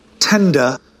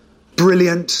 tender,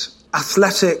 brilliant,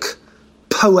 athletic,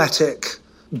 poetic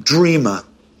dreamer.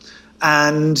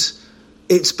 And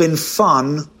it's been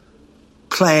fun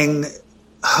playing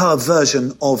her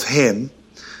version of him,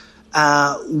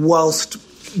 whilst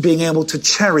being able to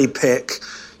cherry pick,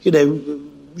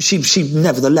 she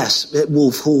nevertheless, at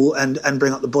Wolf Hall and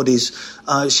Bring Up the Bodies,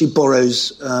 she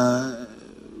borrows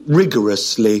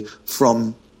rigorously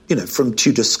from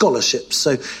Tudor scholarships.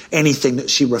 So anything that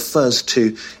she refers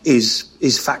to is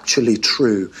factually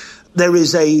true. There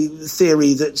is a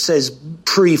theory that says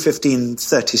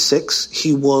pre-1536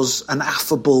 he was an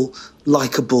affable,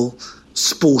 likeable,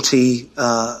 sporty,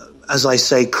 as I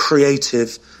say,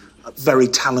 creative, very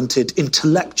talented,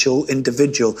 intellectual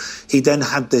individual. He then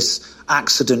had this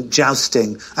accident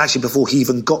jousting. Actually, before he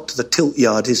even got to the tilt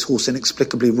yard, his horse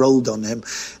inexplicably rolled on him,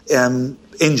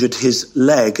 injured his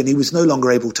leg, and he was no longer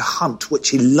able to hunt, which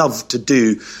he loved to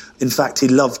do. In fact, he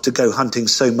loved to go hunting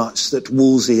so much that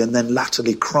Wolsey and then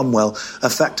latterly Cromwell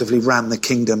effectively ran the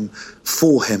kingdom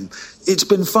for him. It's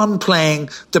been fun playing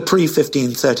the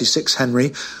pre-1536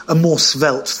 Henry, a more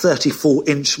svelte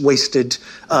 34-inch waisted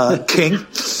king.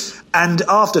 And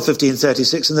after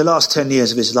 1536, in the last 10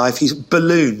 years of his life, he's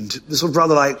ballooned, sort of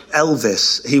rather like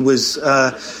Elvis. He was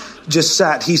just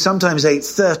sat. He sometimes ate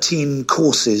 13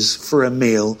 courses for a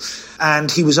meal, and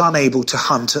he was unable to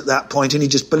hunt at that point, and he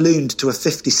just ballooned to a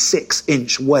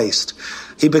 56-inch waist.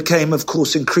 He became, of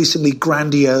course, increasingly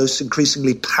grandiose,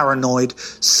 increasingly paranoid,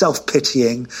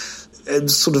 self-pitying,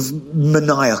 and sort of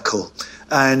maniacal.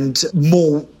 And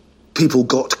more people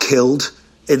got killed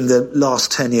in the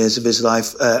last 10 years of his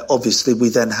life. Obviously, we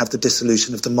then have the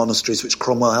dissolution of the monasteries, which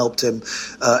Cromwell helped him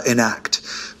enact.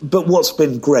 But what's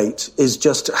been great is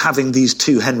just having these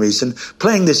two Henrys and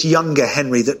playing this younger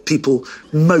Henry that people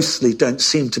mostly don't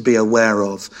seem to be aware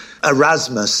of.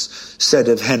 Erasmus said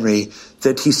of Henry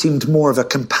that he seemed more of a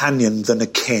companion than a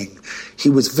king. He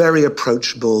was very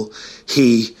approachable.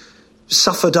 He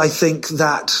suffered, I think,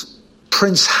 that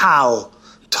Prince Hal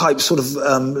type sort of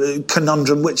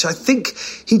conundrum, which I think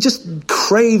he just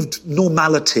craved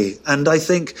normality. And I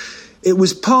think it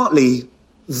was partly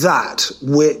that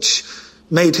which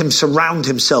made him surround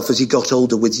himself as he got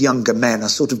older with younger men, a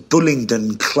sort of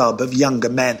Bullingdon club of younger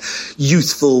men,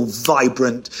 youthful,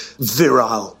 vibrant,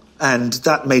 virile. And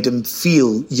that made him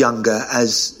feel younger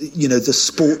as, the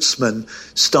sportsman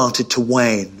started to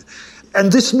wane. And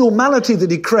this normality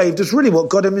that he craved is really what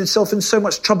got himself in so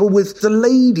much trouble with the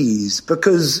ladies,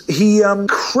 because he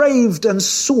craved and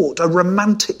sought a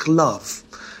romantic love.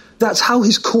 That's how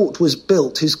his court was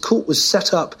built. His court was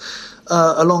set up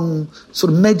along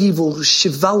sort of medieval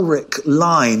chivalric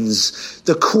lines.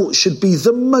 The court should be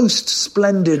the most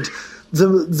splendid,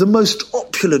 the most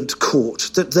opulent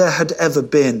court that there had ever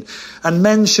been. And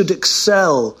men should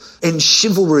excel in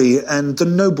chivalry and the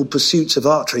noble pursuits of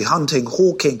archery, hunting,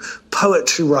 hawking,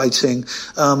 poetry writing,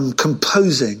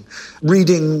 composing,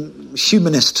 reading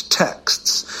humanist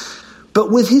texts. But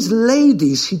with his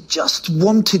ladies, he just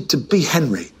wanted to be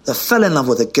Henry. They fell in love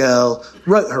with a girl,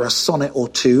 wrote her a sonnet or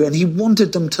two, and he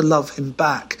wanted them to love him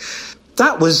back.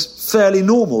 That was fairly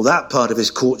normal, that part of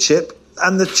his courtship.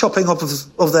 And the chopping off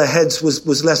of their heads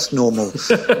was less normal.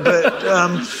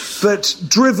 But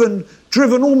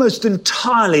driven almost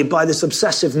entirely by this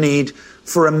obsessive need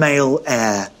for a male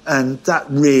heir. And that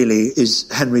really is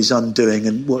Henry's undoing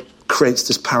and what creates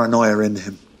this paranoia in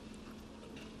him.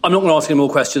 I'm not going to ask any more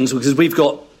questions because we've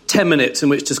got 10 minutes in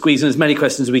which to squeeze in as many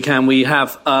questions as we can. We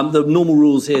have the normal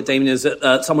rules here, Damian, is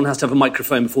that someone has to have a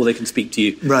microphone before they can speak to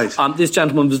you. Right. This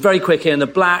gentleman was very quick here in the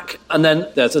black, and then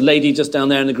there's a lady just down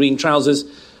there in the green trousers.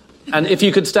 And if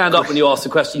you could stand up when you ask the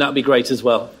question, that would be great as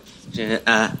well.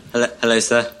 Hello,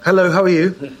 sir. Hello, how are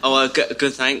you? Oh,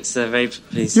 good, thanks. Very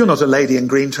pleased. You're not a lady in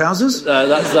green trousers.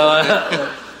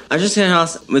 I'm just going to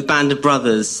ask, with Band of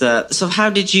Brothers, so how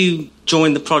did you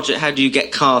join the project? How do you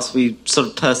get cast? Were you sort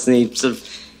of personally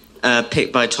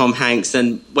picked by Tom Hanks?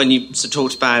 And when you sort of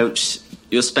talked about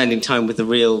your spending time with the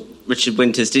real Richard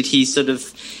Winters, did he sort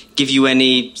of give you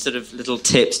any sort of little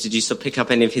tips? Did you sort of pick up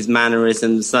any of his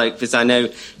mannerisms? Because I know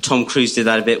Tom Cruise did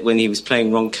that a bit when he was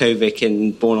playing Ron Kovic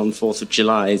in Born on the 4th of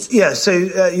July. Yeah, so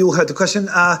you all heard the question.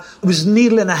 It was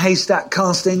needle in a haystack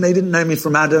casting. They didn't know me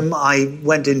from Adam. I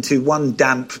went into one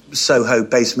damp Soho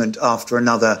basement after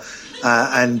another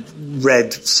and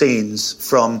read scenes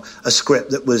from a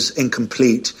script that was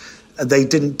incomplete. They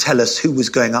didn't tell us who was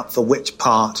going up for which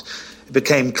part. It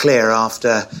became clear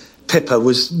after Pippa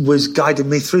was guiding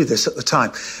me through this at the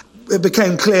time. It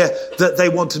became clear that they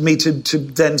wanted me to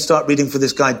then start reading for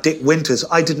this guy, Dick Winters.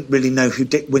 I didn't really know who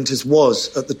Dick Winters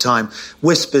was at the time.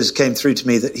 Whispers came through to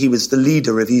me that he was the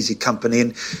leader of Easy Company,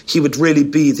 and he would really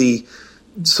be the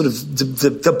sort of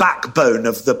the backbone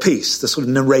of the piece, the sort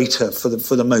of narrator for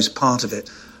the most part of it.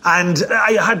 And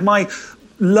I had my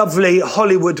lovely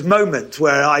Hollywood moment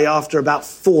where I, after about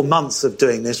 4 months of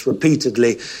doing this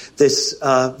repeatedly, this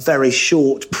very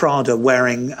short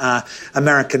Prada-wearing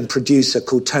American producer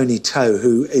called Tony Toe,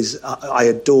 who is I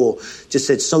adore, just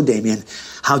said, "So, Damian,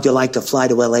 how'd you like to fly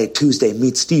to LA Tuesday and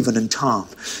meet Stephen and Tom?"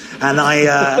 And I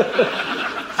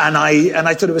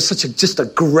thought it was just a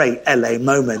great LA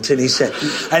moment. And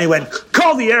he went,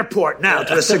 "Call the airport now,"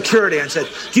 to the security, and said,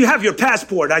 "Do you have your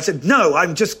passport?" I said, "No,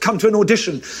 I'm just come to an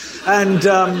audition."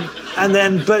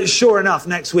 But sure enough,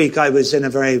 next week I was in a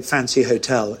very fancy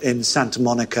hotel in Santa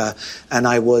Monica, and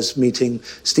I was meeting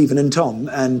Stephen and Tom,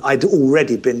 and I'd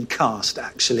already been cast,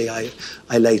 actually, I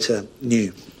later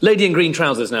knew. Lady in green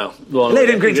trousers now.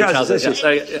 Lady in green trousers, yes.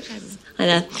 I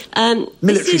know.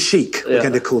 Military chic, we're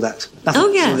going to call that. Nothing.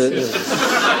 Oh, yes.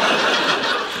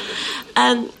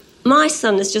 My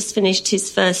son has just finished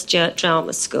his first year at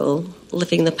drama school,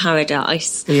 Living the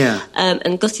Paradise. Yeah.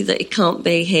 And gutted that he can't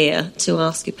be here to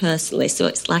ask you personally, so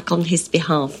it's like on his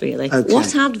behalf, really. Okay.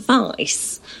 What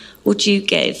advice would you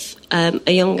give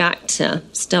a young actor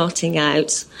starting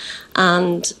out,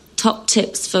 and top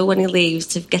tips for when he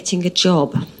leaves of getting a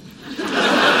job?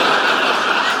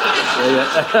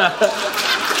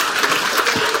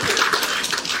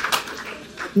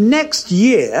 Next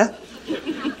year,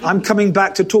 I'm coming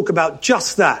back to talk about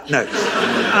just that. No.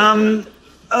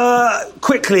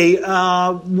 Quickly,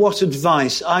 what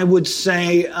advice? I would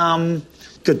say,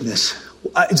 goodness,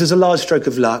 it is a large stroke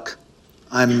of luck,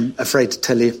 I'm afraid to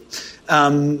tell you.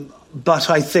 But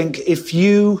I think if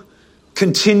you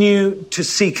continue to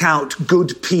seek out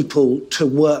good people to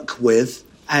work with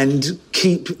and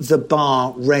keep the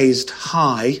bar raised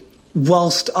high,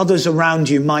 whilst others around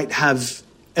you might have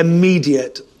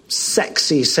immediate,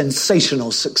 sexy,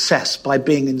 sensational success by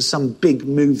being in some big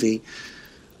movie,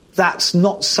 that's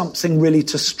not something really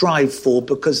to strive for,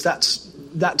 because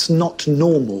that's not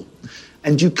normal.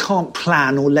 And you can't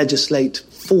plan or legislate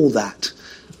for that.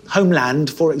 Homeland,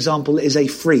 for example, is a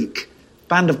freak.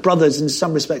 Band of Brothers, in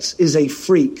some respects, is a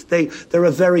freak. There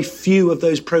are very few of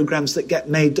those programmes that get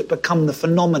made that become the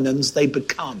phenomenons they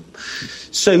become.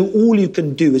 So all you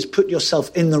can do is put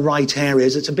yourself in the right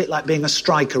areas. It's a bit like being a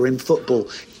striker in football.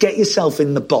 Get yourself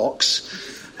in the box,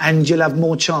 and you'll have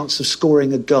more chance of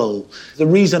scoring a goal. The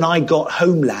reason I got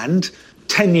Homeland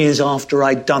 10 years after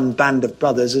I'd done Band of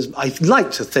Brothers, as I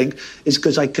like to think, is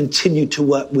because I continued to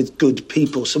work with good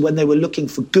people. So when they were looking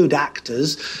for good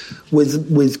actors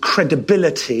with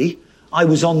credibility, I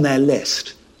was on their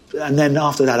list. And then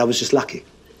after that, I was just lucky.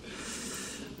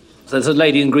 So there's a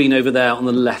lady in green over there on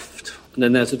the left, and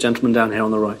then there's a gentleman down here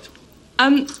on the right.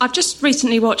 I've just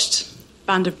recently watched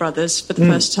Band of Brothers for the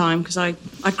first time, because I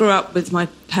grew up with my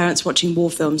parents watching war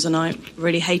films, and I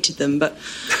really hated them, but...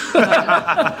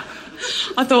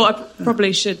 I thought I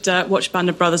probably should watch Band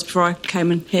of Brothers before I came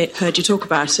and heard you talk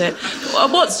about it.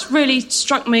 What's really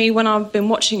struck me when I've been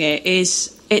watching it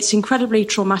is it's incredibly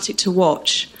traumatic to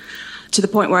watch, to the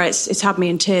point where it's had me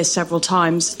in tears several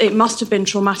times. It must have been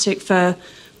traumatic for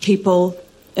people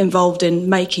involved in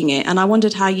making it, and I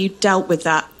wondered how you dealt with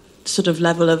that sort of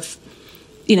level of,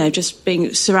 just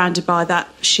being surrounded by that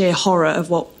sheer horror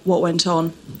of what went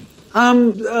on.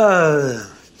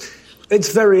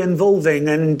 It's very involving,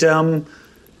 and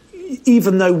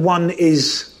even though one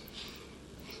is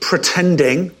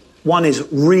pretending, one is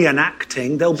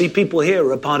reenacting, there'll be people here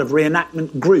who are part of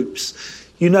reenactment groups.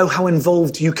 You know how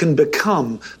involved you can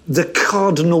become. The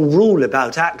cardinal rule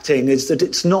about acting is that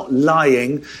it's not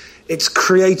lying, it's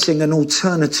creating an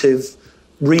alternative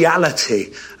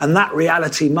reality, and that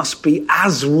reality must be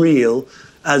as real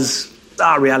as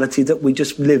our reality that we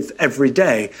just live every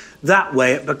day. That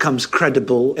way it becomes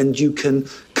credible, and you can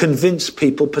convince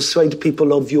people, persuade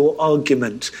people of your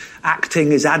argument.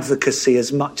 Acting is advocacy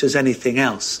as much as anything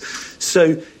else.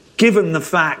 So given the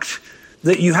fact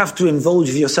that you have to involve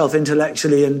yourself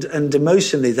intellectually and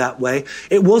emotionally that way,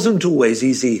 it wasn't always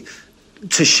easy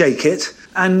to shake it.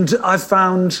 And I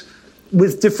found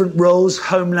with different roles,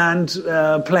 Homeland,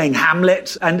 playing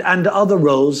Hamlet, and other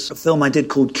roles, a film I did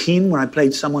called Keen, where I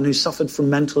played someone who suffered from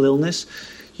mental illness,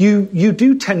 you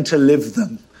do tend to live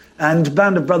them. And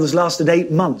Band of Brothers lasted 8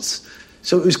 months,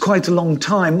 so it was quite a long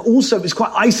time. Also, it was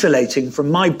quite isolating from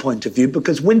my point of view,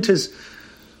 because Winters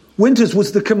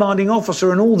was the commanding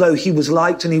officer, and although he was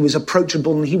liked and he was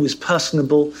approachable and he was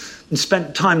personable and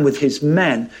spent time with his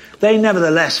men, they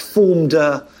nevertheless formed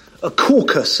a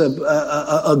caucus,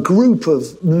 a group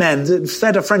of men that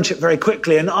fed a friendship very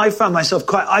quickly. And I found myself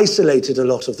quite isolated a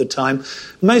lot of the time,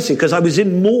 mostly because I was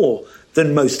in more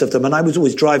than most of them, and I was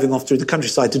always driving off through the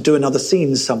countryside to do another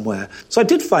scene somewhere. So I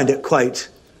did find it quite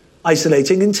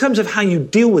isolating. In terms of how you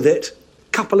deal with it,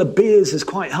 couple of beers is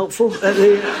quite helpful at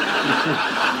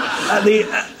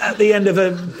the end of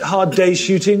a hard day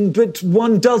shooting, but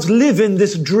one does live in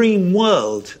this dream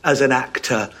world as an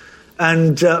actor.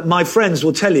 And my friends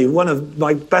will tell you, one of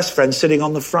my best friends sitting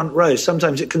on the front row,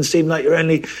 sometimes it can seem like you're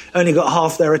only got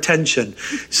half their attention.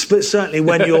 But certainly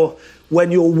when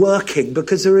you're working,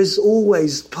 because there is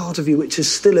always part of you which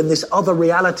is still in this other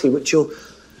reality, which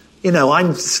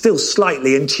I'm still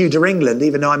slightly in Tudor England,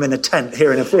 even though I'm in a tent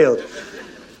here in a field.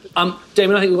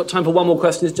 Damian, I think we've got time for one more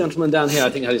question. This gentleman down here, I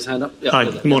think, had his hand up. Yeah, Hi,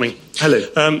 good morning.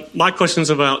 Hello. My question's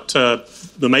about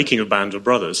the making of Band of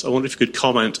Brothers. I wonder if you could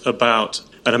comment about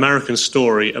an American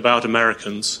story about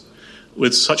Americans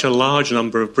with such a large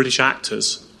number of British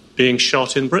actors being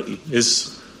shot in Britain.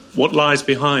 Is what lies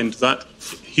behind that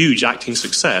huge acting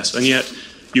success? And yet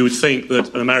you would think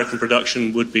that an American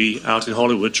production would be out in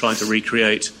Hollywood trying to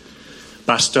recreate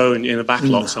Bastogne in a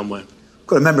backlot somewhere.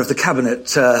 Got a member of the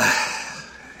cabinet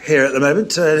here at the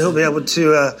moment. He'll be able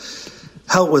to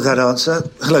help with that answer.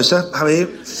 Hello, sir. How are you?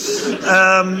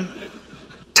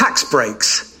 Tax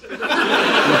breaks.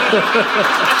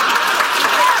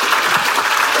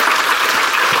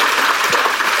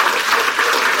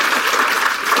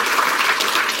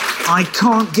 I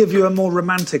can't give you a more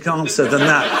romantic answer than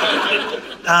that.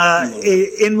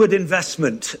 Inward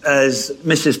investment, as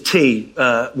Mrs. T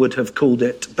would have called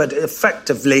it, but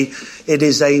effectively it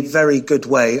is a very good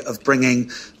way of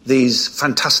bringing these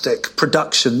fantastic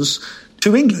productions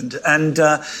to England. And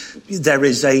there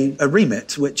is a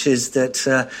remit, which is that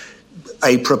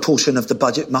a proportion of the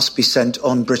budget must be sent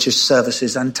on British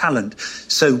services and talent.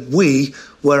 So we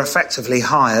were effectively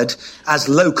hired as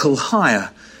local hire.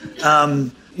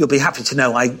 You'll be happy to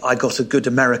know I got a good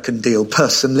American deal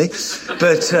personally,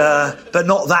 but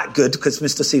not that good because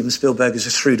Mr. Steven Spielberg is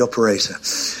a shrewd operator.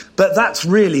 But that's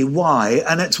really why,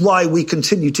 and it's why we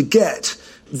continue to get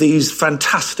these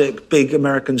fantastic big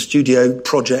American studio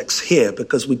projects here,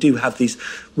 because we do have these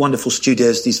wonderful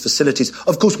studios, these facilities.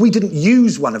 Of course, we didn't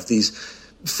use one of these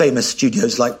famous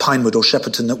studios like Pinewood or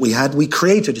Shepperton that we had. We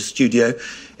created a studio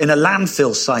in a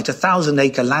landfill site, a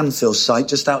 1,000-acre landfill site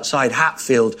just outside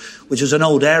Hatfield, which is an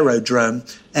old aerodrome,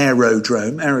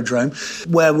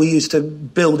 where we used to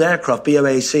build aircraft.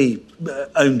 BOAC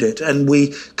owned it, and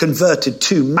we converted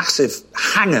 2 massive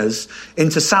hangars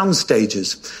into sound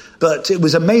stages. But it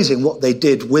was amazing what they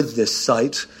did with this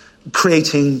site,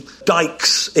 creating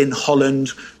dikes in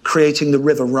Holland, creating the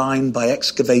River Rhine by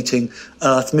excavating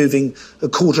earth, moving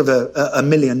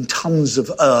 250,000 tons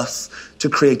of earth to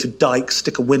create a dike,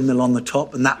 stick a windmill on the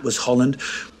top, and that was Holland.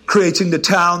 Creating the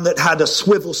town that had a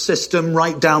swivel system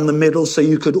right down the middle so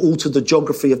you could alter the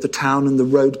geography of the town and the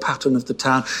road pattern of the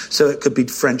town so it could be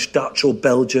French, Dutch or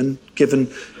Belgian,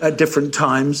 given at different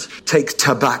times. Take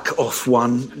tabac off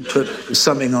one, put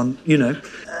something on,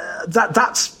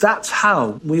 That's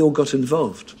how we all got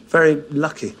involved. Very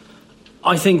lucky.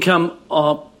 I think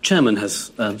our chairman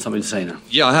has something to say now.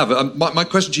 Yeah, I have. My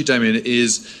question to you, Damian,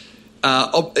 is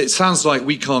it sounds like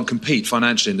we can't compete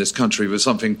financially in this country with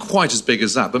something quite as big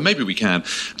as that, but maybe we can.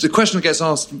 The question that gets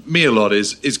asked me a lot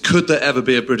is could there ever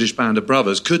be a British Band of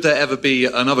Brothers? Could there ever be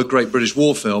another great British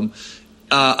war film?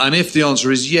 And if the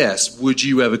answer is yes, would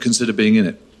you ever consider being in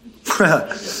it?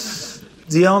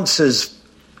 The answer's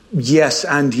yes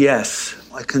and yes.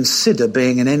 I consider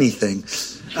being in anything.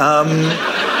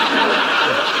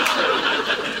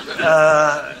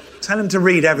 Tell him to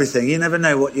read everything. You never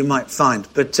know what you might find.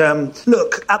 But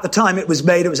look, at the time it was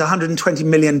made, it was a $120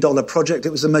 million project. It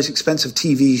was the most expensive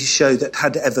TV show that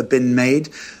had ever been made.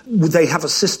 They have a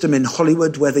system in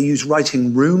Hollywood where they use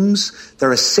writing rooms.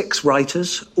 There are 6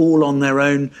 writers, all on their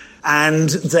own, and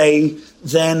they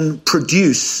then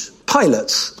produce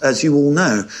pilots, as you all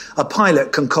know. A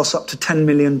pilot can cost up to $10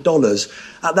 million.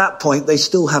 At that point, they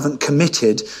still haven't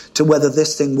committed to whether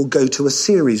this thing will go to a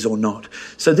series or not.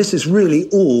 So this is really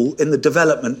all in the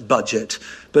development budget.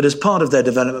 But as part of their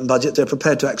development budget, they're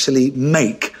prepared to actually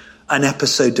make an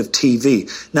episode of TV.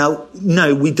 Now,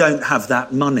 no, we don't have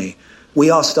that money. We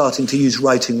are starting to use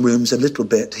writing rooms a little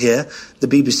bit here. The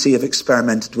BBC have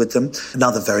experimented with them.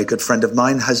 Another very good friend of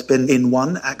mine has been in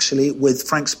one, actually, with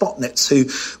Frank Spotnitz, who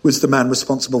was the man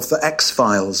responsible for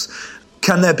X-Files.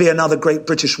 Can there be another great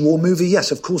British war movie?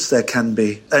 Yes, of course there can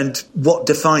be. And what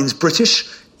defines British?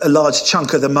 A large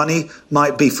chunk of the money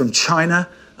might be from China.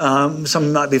 Some of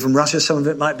it might be from Russia. Some of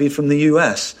it might be from the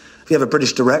US. If you have a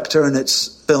British director and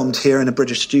it's filmed here in a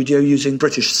British studio using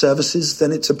British services,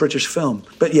 then it's a British film.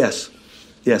 But yes.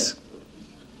 Yes.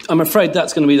 I'm afraid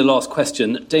that's going to be the last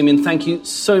question. Damian, thank you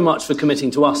so much for committing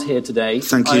to us here today.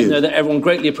 Thank you. I know that everyone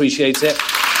greatly appreciates it.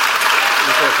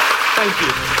 Thank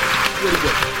you. Really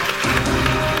good.